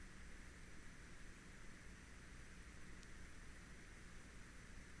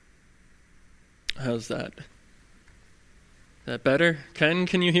How's that? Is that better? Ken,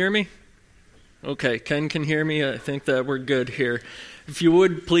 can you hear me? Okay, Ken can hear me. I think that we're good here. If you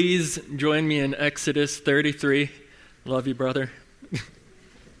would, please join me in Exodus 33. Love you, brother.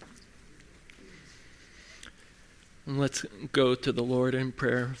 And let's go to the Lord in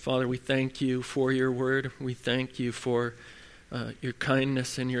prayer. Father, we thank you for your word. We thank you for your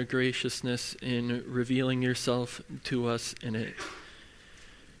kindness and your graciousness in revealing yourself to us in it.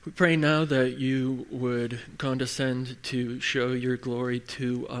 We pray now that you would condescend to show your glory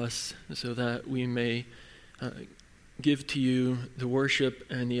to us so that we may give to you the worship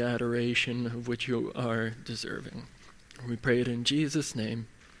and the adoration of which you are deserving. We pray it in Jesus' name.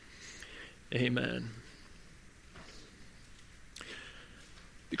 Amen.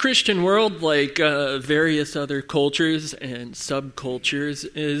 The Christian world, like various other cultures and subcultures,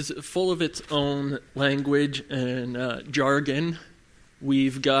 is full of its own language and jargon.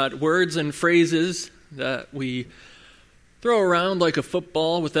 We've got words and phrases that we throw around like a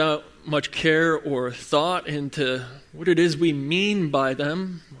football without much care or thought into what it is we mean by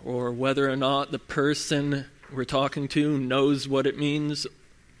them, or whether or not the person we're talking to knows what it means,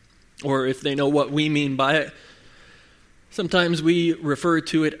 or if they know what we mean by it. Sometimes we refer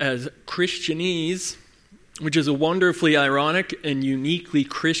to it as Christianese, which is a wonderfully ironic and uniquely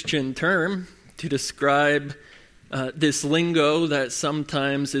Christian term to describe this lingo that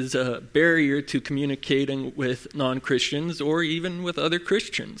sometimes is a barrier to communicating with non-Christians or even with other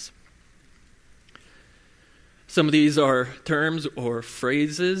Christians. Some of these are terms or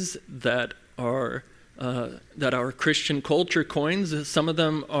phrases that our Christian culture coins. Some of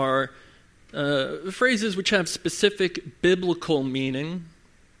them are phrases which have specific biblical meaning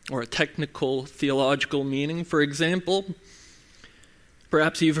or a technical theological meaning. For example,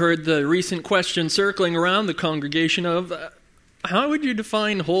 perhaps you've heard the recent question circling around the congregation of, how would you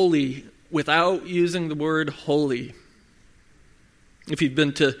define holy without using the word holy? If you've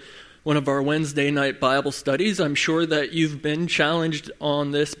been to one of our Wednesday night Bible studies, I'm sure that you've been challenged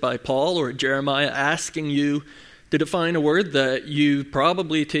on this by Paul or Jeremiah asking you to define a word that you've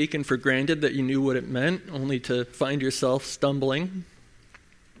probably taken for granted that you knew what it meant, only to find yourself stumbling.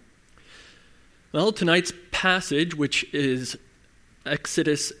 Well, tonight's passage, which is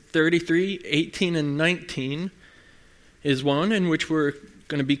Exodus 33, 18 and 19, is one in which we're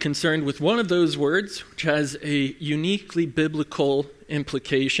going to be concerned with one of those words, which has a uniquely biblical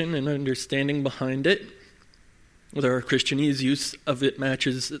implication and understanding behind it. Whether our Christianese use of it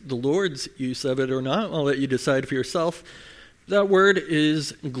matches the Lord's use of it or not, I'll let you decide for yourself. That word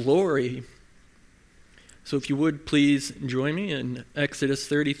is glory. So if you would, please join me in Exodus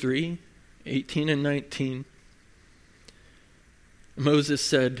 33, 18 and 19. Moses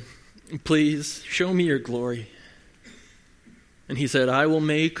said, "Please show me your glory." And he said, "I will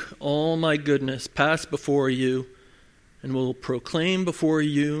make all my goodness pass before you, and will proclaim before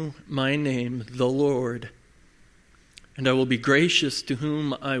you my name, the Lord. And I will be gracious to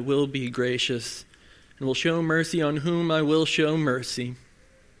whom I will be gracious, and will show mercy on whom I will show mercy."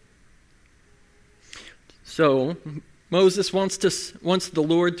 So Moses wants the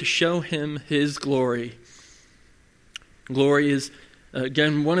Lord to show him his glory. Glory is,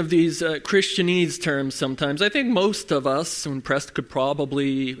 again, one of these Christianese terms sometimes. I think most of us, when pressed, could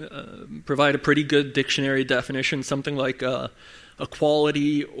probably provide a pretty good dictionary definition, something like a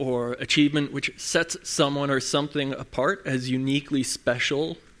quality or achievement which sets someone or something apart as uniquely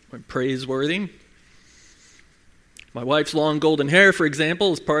special or praiseworthy. My wife's long golden hair, for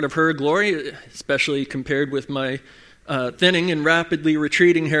example, is part of her glory, especially compared with my thinning and rapidly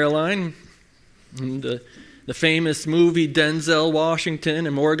retreating hairline. And the famous movie Denzel Washington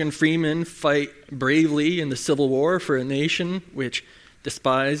and Morgan Freeman fight bravely in the Civil War for a nation which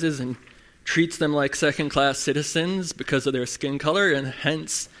despises and treats them like second-class citizens because of their skin color, and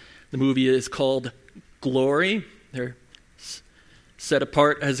hence the movie is called Glory. They're set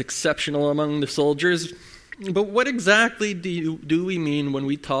apart as exceptional among the soldiers. But what exactly do we mean when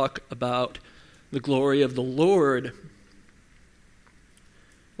we talk about the glory of the Lord?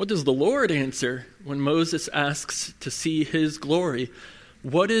 What does the Lord answer when Moses asks to see his glory?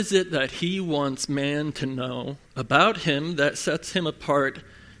 What is it that he wants man to know about him that sets him apart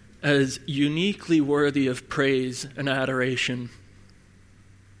as uniquely worthy of praise and adoration?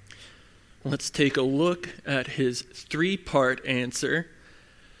 Let's take a look at his three-part answer,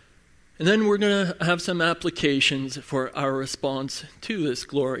 and then we're going to have some applications for our response to this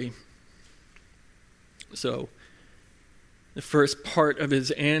glory. So, the first part of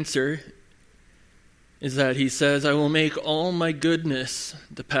his answer is that he says, "I will make all my goodness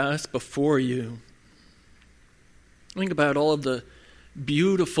to pass before you." Think about all of the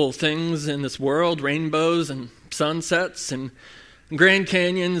beautiful things in this world, rainbows and sunsets and Grand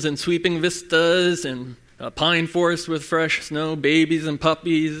Canyons and sweeping vistas and a pine forest with fresh snow, babies and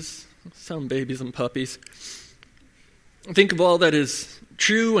puppies, some babies and puppies. Think of all that is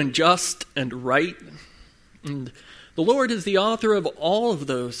true and just and right. And the Lord is the author of all of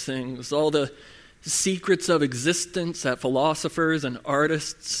those things, all the secrets of existence that philosophers and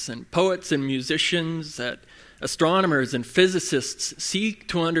artists and poets and musicians, that astronomers and physicists seek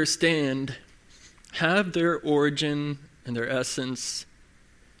to understand, have their origin and their essence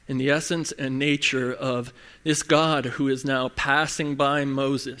in the essence and nature of this God who is now passing by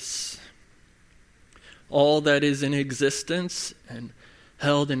Moses. All that is in existence and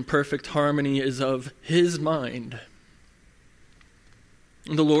held in perfect harmony is of his mind.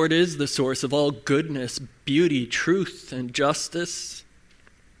 And the Lord is the source of all goodness, beauty, truth, and justice.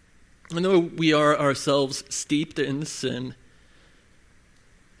 And though we are ourselves steeped in sin,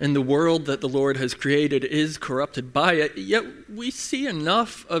 and the world that the Lord has created is corrupted by it, yet we see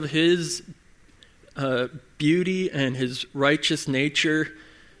enough of his beauty and his righteous nature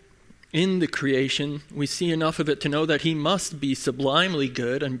in the creation. We see enough of it to know that he must be sublimely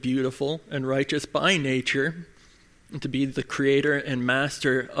good and beautiful and righteous by nature, and to be the creator and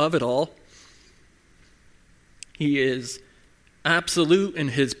master of it all. He is absolute in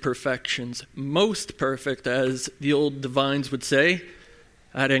his perfections, most perfect, as the old divines would say,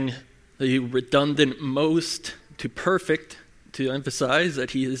 adding the redundant most to perfect to emphasize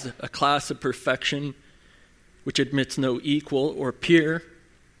that he is a class of perfection which admits no equal or peer.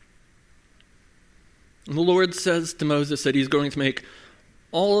 And the Lord says to Moses that he's going to make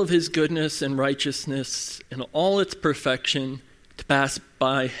all of his goodness and righteousness and all its perfection to pass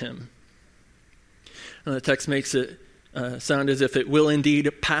by him. And the text makes it sound as if it will indeed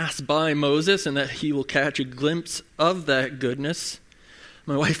pass by Moses and that he will catch a glimpse of that goodness.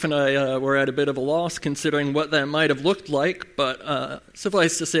 My wife and I were at a bit of a loss considering what that might have looked like, but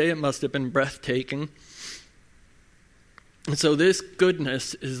suffice to say it must have been breathtaking. And so this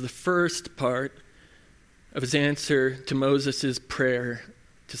goodness is the first part of his answer to Moses' prayer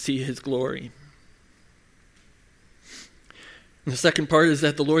to see his glory. And the second part is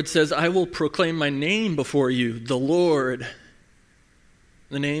that the Lord says, I will proclaim my name before you, the Lord.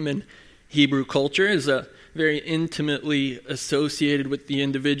 The name in Hebrew culture is very intimately associated with the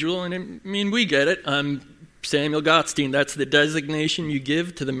individual. And I mean, we get it. I'm Samuel Gottstein. That's the designation you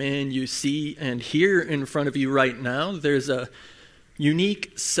give to the man you see and hear in front of you right now. There's a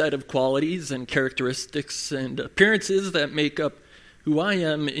unique set of qualities and characteristics and appearances that make up who I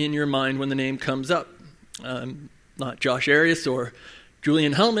am in your mind when the name comes up. Not Josh Arias or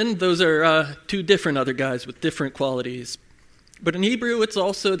Julian Hellman. Those are two different other guys with different qualities. But in Hebrew, it's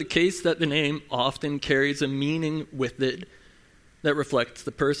also the case that the name often carries a meaning with it that reflects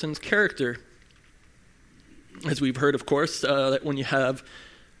the person's character. As we've heard, of course, that when you have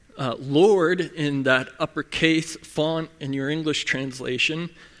Lord in that uppercase font in your English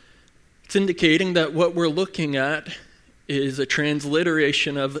translation, it's indicating that what we're looking at is a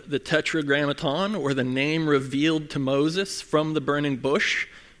transliteration of the Tetragrammaton, or the name revealed to Moses from the burning bush,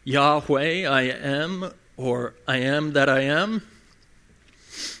 Yahweh, I am, or I am that I am.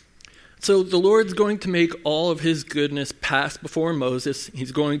 So the Lord's going to make all of his goodness pass before Moses.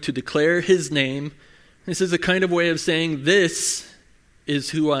 He's going to declare his name. This is a kind of way of saying, this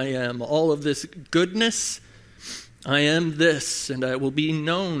is who I am. All of this goodness, I am this, and I will be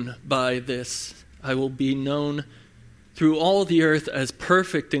known by this. I will be known through all the earth as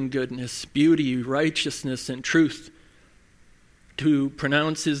perfect in goodness, beauty, righteousness, and truth. To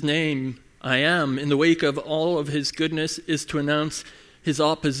pronounce his name, I am, in the wake of all of his goodness, is to announce his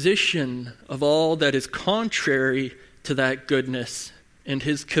opposition of all that is contrary to that goodness, and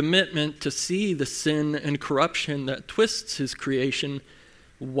his commitment to see the sin and corruption that twists his creation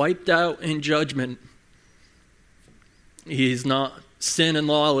wiped out in judgment. He's not sin and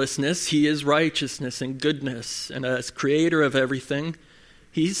lawlessness, he is righteousness and goodness, and as creator of everything,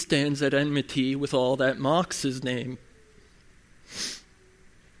 he stands at enmity with all that mocks his name.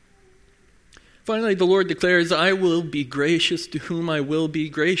 Finally, the Lord declares, I will be gracious to whom I will be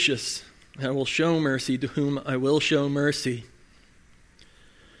gracious. I will show mercy to whom I will show mercy.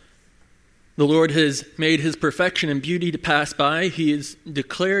 The Lord has made his perfection and beauty to pass by. He has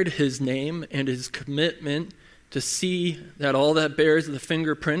declared his name and his commitment to see that all that bears the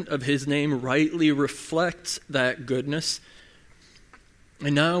fingerprint of his name rightly reflects that goodness.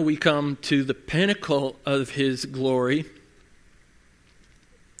 And now we come to the pinnacle of his glory.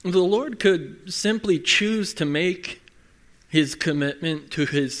 The Lord could simply choose to make his commitment to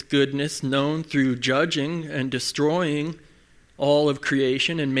his goodness known through judging and destroying all of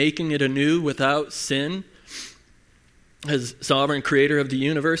creation and making it anew without sin. As sovereign creator of the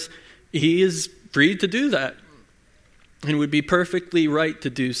universe, he is free to do that and would be perfectly right to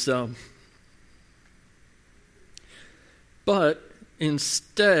do so. But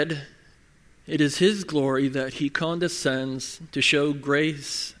instead, it is his glory that he condescends to show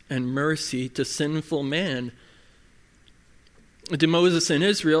grace and mercy to sinful man. To Moses and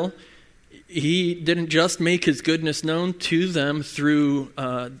Israel, he didn't just make his goodness known to them through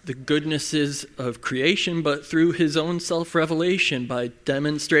the goodnesses of creation, but through his own self-revelation by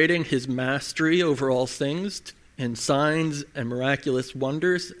demonstrating his mastery over all things in signs and miraculous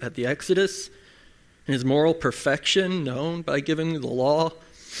wonders at the Exodus, and his moral perfection known by giving the law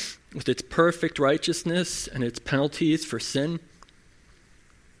with its perfect righteousness and its penalties for sin.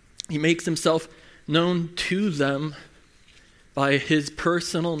 He makes himself known to them by his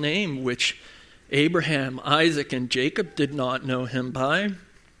personal name, which Abraham, Isaac, and Jacob did not know him by.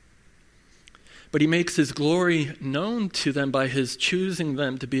 But he makes his glory known to them by his choosing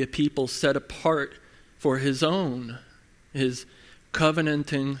them to be a people set apart for his own, his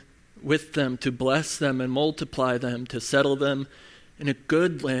covenanting with them to bless them and multiply them, to settle them in a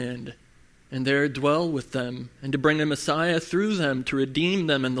good land, and there dwell with them, and to bring a Messiah through them to redeem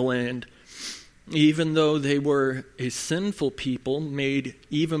them in the land, even though they were a sinful people, made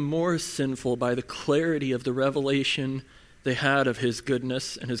even more sinful by the clarity of the revelation they had of his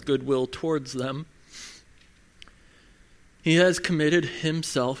goodness and his goodwill towards them. He has committed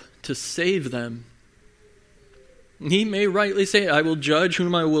himself to save them. He may rightly say, I will judge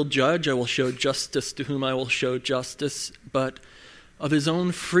whom I will judge, I will show justice to whom I will show justice, but of his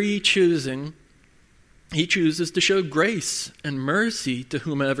own free choosing, he chooses to show grace and mercy to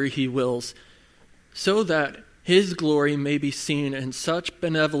whomever he wills, so that his glory may be seen in such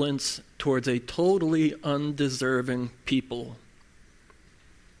benevolence towards a totally undeserving people.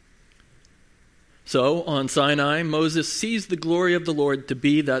 So, on Sinai, Moses sees the glory of the Lord to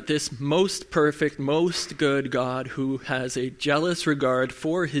be that this most perfect, most good God, who has a jealous regard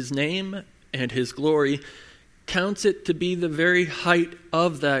for his name and his glory, counts it to be the very height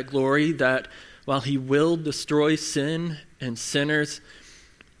of that glory, that while he will destroy sin and sinners,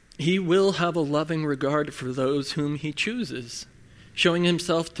 he will have a loving regard for those whom he chooses, showing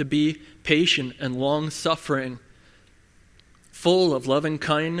himself to be patient and long-suffering, full of loving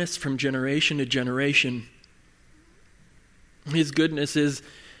kindness from generation to generation. His goodness is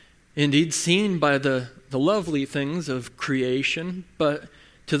indeed seen by the lovely things of creation, but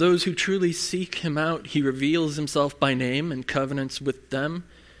to those who truly seek him out, he reveals himself by name and covenants with them,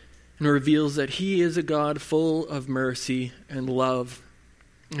 and reveals that he is a God full of mercy and love.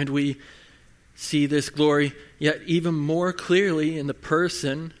 And we see this glory yet even more clearly in the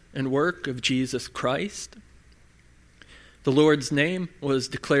person and work of Jesus Christ. The Lord's name was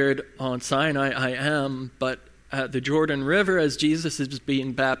declared on Sinai, I am, but at the Jordan River, as Jesus is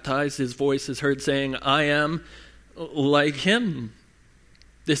being baptized, his voice is heard saying, I am like him.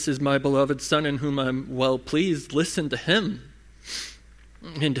 This is my beloved Son in whom I'm well pleased. Listen to him.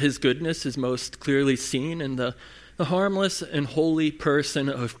 And his goodness is most clearly seen in the harmless and holy person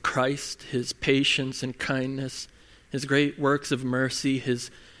of Christ, his patience and kindness, his great works of mercy, his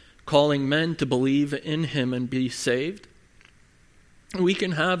calling men to believe in him and be saved. We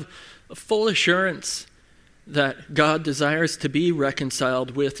can have a full assurance that God desires to be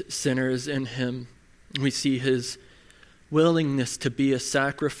reconciled with sinners in him. We see his willingness to be a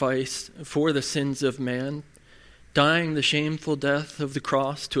sacrifice for the sins of man, dying the shameful death of the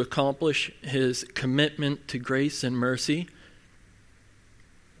cross to accomplish his commitment to grace and mercy.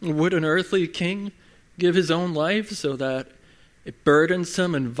 Would an earthly king give his own life so that a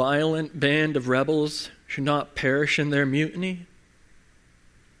burdensome and violent band of rebels should not perish in their mutiny?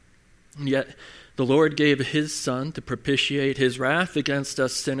 And yet the Lord gave his Son to propitiate his wrath against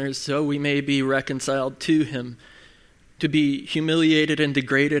us sinners so we may be reconciled to him, to be humiliated and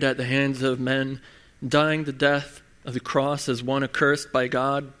degraded at the hands of men, dying the death of the cross as one accursed by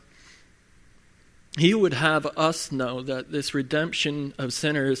God. He would have us know that this redemption of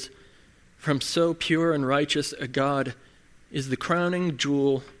sinners from so pure and righteous a God is the crowning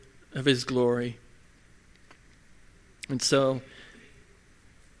jewel of his glory. And so,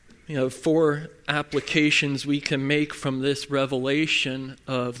 4 applications we can make from this revelation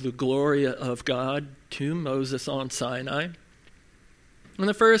of the glory of God to Moses on Sinai. And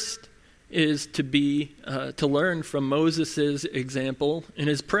the first is to learn from Moses' example in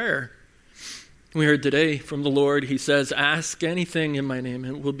his prayer. We heard today from the Lord, he says, ask anything in my name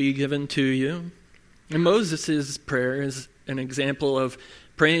and it will be given to you. And Moses' prayer is an example of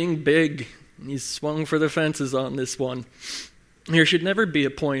praying big. He's swung for the fences on this one. There should never be a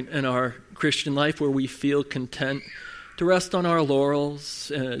point in our Christian life where we feel content to rest on our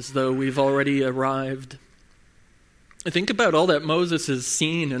laurels as though we've already arrived. Think about all that Moses has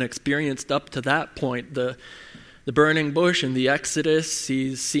seen and experienced up to that point. The burning bush and the Exodus.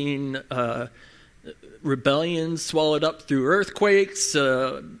 He's seen rebellions swallowed up through earthquakes,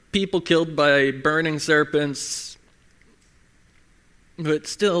 people killed by burning serpents. But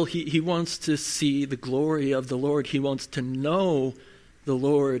still, he wants to see the glory of the Lord. He wants to know the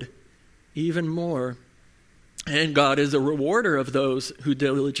Lord even more. And God is a rewarder of those who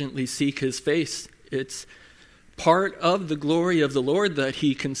diligently seek his face. It's part of the glory of the Lord that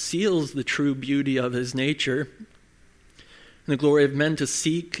he conceals the true beauty of his nature, and the glory of men to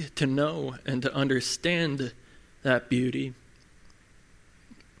seek, to know, and to understand that beauty.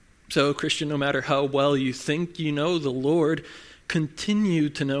 So, Christian, no matter how well you think you know the Lord, continue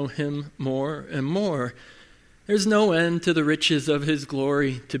to know him more and more. There's no end to the riches of his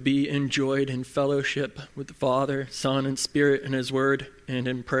glory to be enjoyed in fellowship with the Father, Son, and Spirit in his word and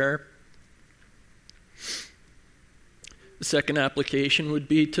in prayer. The second application would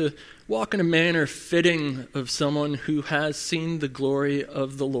be to walk in a manner fitting of someone who has seen the glory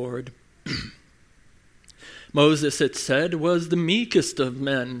of the Lord. Moses, it said, was the meekest of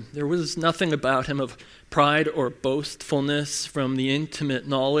men. There was nothing about him of pride or boastfulness from the intimate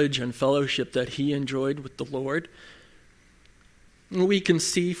knowledge and fellowship that he enjoyed with the Lord. We can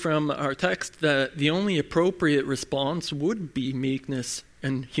see from our text that the only appropriate response would be meekness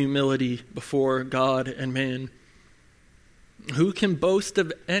and humility before God and man. Who can boast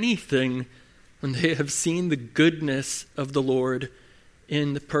of anything when they have seen the goodness of the Lord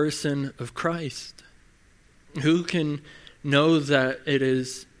in the person of Christ? Who can know that it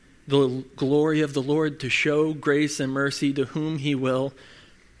is the glory of the Lord to show grace and mercy to whom he will,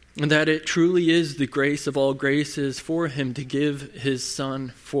 and that it truly is the grace of all graces for him to give his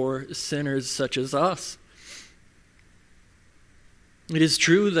Son for sinners such as us? It is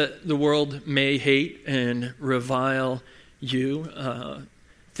true that the world may hate and revile you,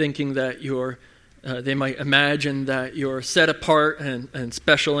 thinking that they might imagine that you're set apart and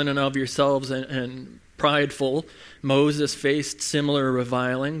special in and of yourselves and prideful. Moses faced similar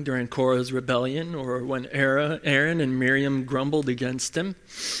reviling during Korah's rebellion, or when Aaron and Miriam grumbled against him.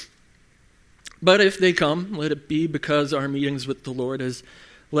 But if they come, let it be because our meetings with the Lord has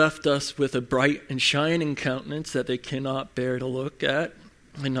left us with a bright and shining countenance that they cannot bear to look at,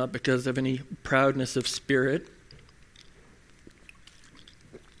 and not because of any proudness of spirit.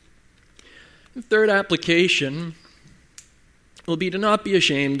 The third application will be to not be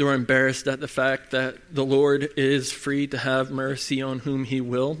ashamed or embarrassed at the fact that the Lord is free to have mercy on whom he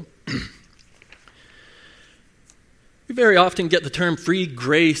will. We very often get the term free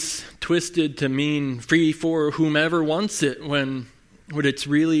grace twisted to mean free for whomever wants it, when what it's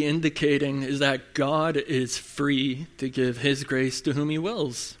really indicating is that God is free to give his grace to whom he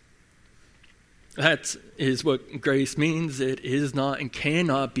wills. That is what grace means. It is not and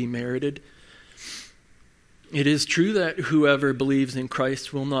cannot be merited. It is true that whoever believes in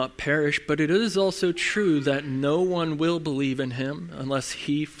Christ will not perish, but it is also true that no one will believe in him unless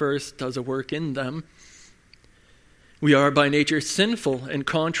he first does a work in them. We are by nature sinful and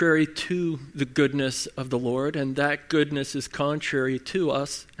contrary to the goodness of the Lord, and that goodness is contrary to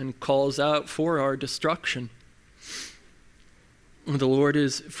us and calls out for our destruction. The Lord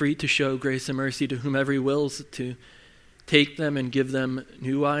is free to show grace and mercy to whomever he wills, to take them and give them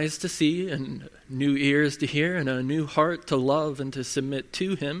new eyes to see and new ears to hear and a new heart to love and to submit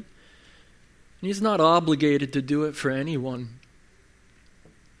to him. And he's not obligated to do it for anyone.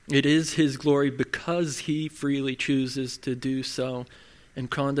 It is his glory because he freely chooses to do so and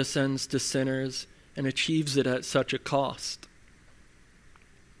condescends to sinners and achieves it at such a cost.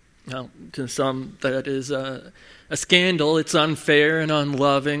 Now, to some, that is a scandal. It's unfair and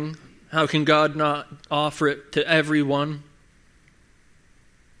unloving. How can God not offer it to everyone?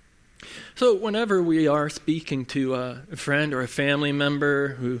 So whenever we are speaking to a friend or a family member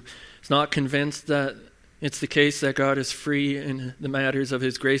who is not convinced that it's the case that God is free in the matters of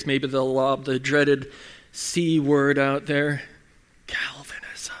his grace, maybe they'll lob the dreaded C word out there,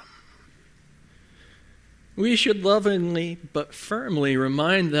 Calvinism. We should lovingly but firmly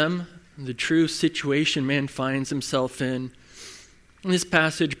remind them of the true situation man finds himself in. This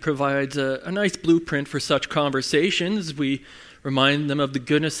passage provides a nice blueprint for such conversations. We remind them of the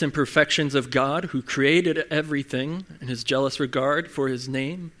goodness and perfections of God, who created everything, and his jealous regard for his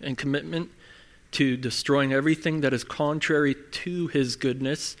name and commitment to destroying everything that is contrary to his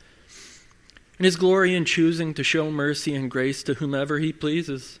goodness, and his glory in choosing to show mercy and grace to whomever he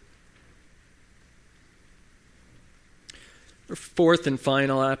pleases. Our fourth and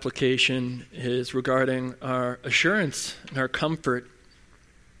final application is regarding our assurance and our comfort.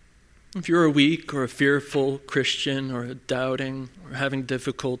 If you're a weak or a fearful Christian or a doubting or having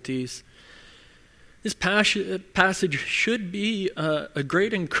difficulties, this passage should be a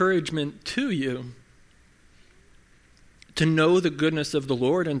great encouragement to you. To know the goodness of the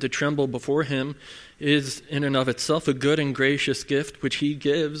Lord and to tremble before him is in and of itself a good and gracious gift which he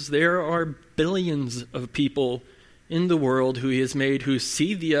gives. There are billions of people in the world who he has made who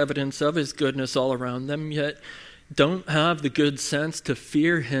see the evidence of his goodness all around them, yet don't have the good sense to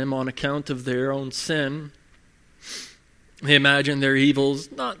fear him on account of their own sin. They imagine their evil's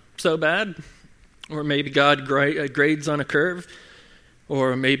not so bad, or maybe God grades on a curve,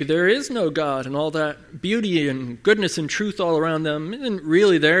 or maybe there is no God and all that beauty and goodness and truth all around them isn't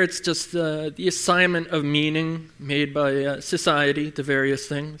really there. It's just the assignment of meaning made by society to various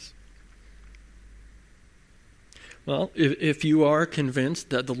things. Well, if you are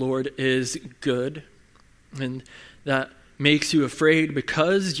convinced that the Lord is good and that makes you afraid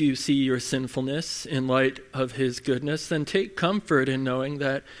because you see your sinfulness in light of his goodness, then take comfort in knowing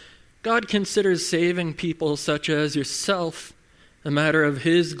that God considers saving people such as yourself a matter of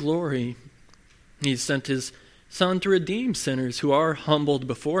his glory. He sent his Son to redeem sinners who are humbled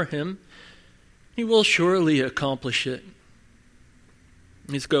before him. He will surely accomplish it.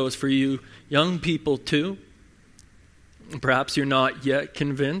 This goes for you young people too. Perhaps you're not yet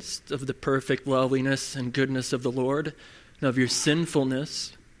convinced of the perfect loveliness and goodness of the Lord and of your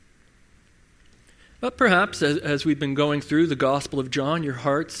sinfulness. But perhaps as we've been going through the Gospel of John, your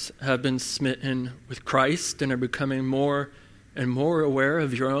hearts have been smitten with Christ and are becoming more and more aware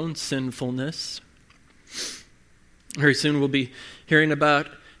of your own sinfulness. Very soon we'll be hearing about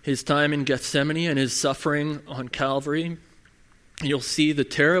his time in Gethsemane and his suffering on Calvary. You'll see the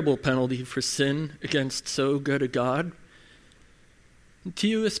terrible penalty for sin against so good a God. To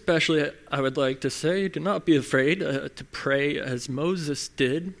you especially, I would like to say, do not be afraid to pray as Moses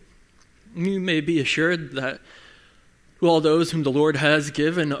did. You may be assured that to all those whom the Lord has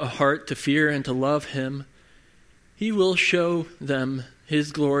given a heart to fear and to love him, he will show them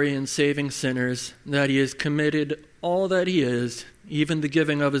his glory in saving sinners, that he has committed all that he is, even the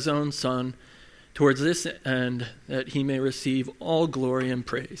giving of his own Son, towards this end, that he may receive all glory and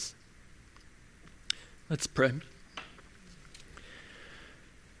praise. Let's pray.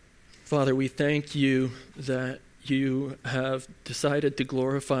 Father, we thank you that you have decided to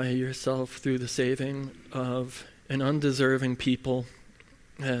glorify yourself through the saving of an undeserving people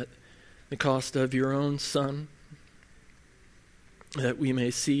at the cost of your own Son, that we may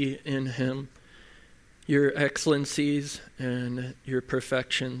see in him your excellencies and your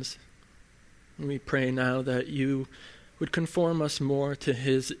perfections. We pray now that you would conform us more to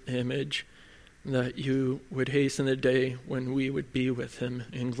his image, that you would hasten the day when we would be with him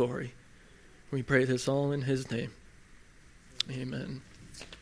in glory. We pray this all in his name. Amen.